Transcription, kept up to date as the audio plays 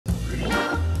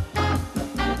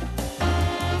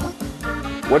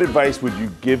What advice would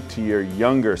you give to your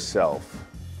younger self?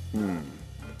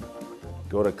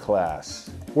 Go to class.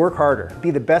 Work harder.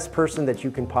 Be the best person that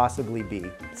you can possibly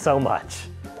be. So much.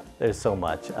 There's so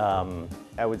much.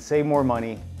 I would save more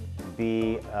money,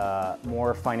 be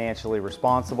more financially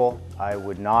responsible. I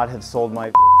would not have sold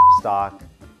my stock.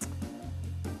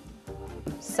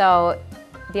 So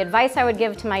the advice I would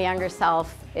give to my younger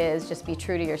self is just be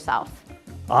true to yourself.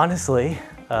 Honestly,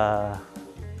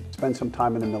 spend some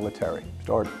time in the military.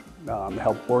 Start,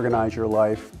 help organize your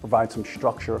life, provide some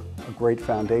structure, a great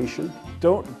foundation.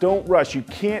 Don't rush. You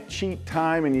can't cheat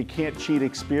time and you can't cheat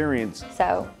experience.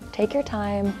 So take your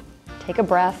time, take a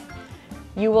breath.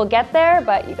 You will get there,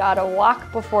 but you gotta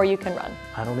walk before you can run.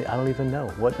 I don't even know.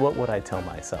 What would I tell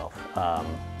myself?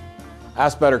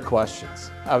 Ask better questions.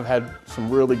 I've had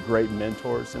some really great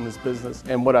mentors in this business,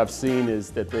 and what I've seen is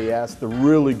that they ask the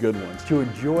really good ones. To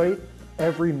enjoy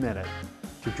every minute,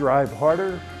 to drive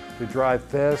harder, to drive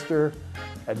faster,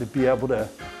 and to be able to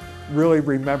really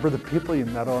remember the people you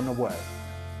met on the way.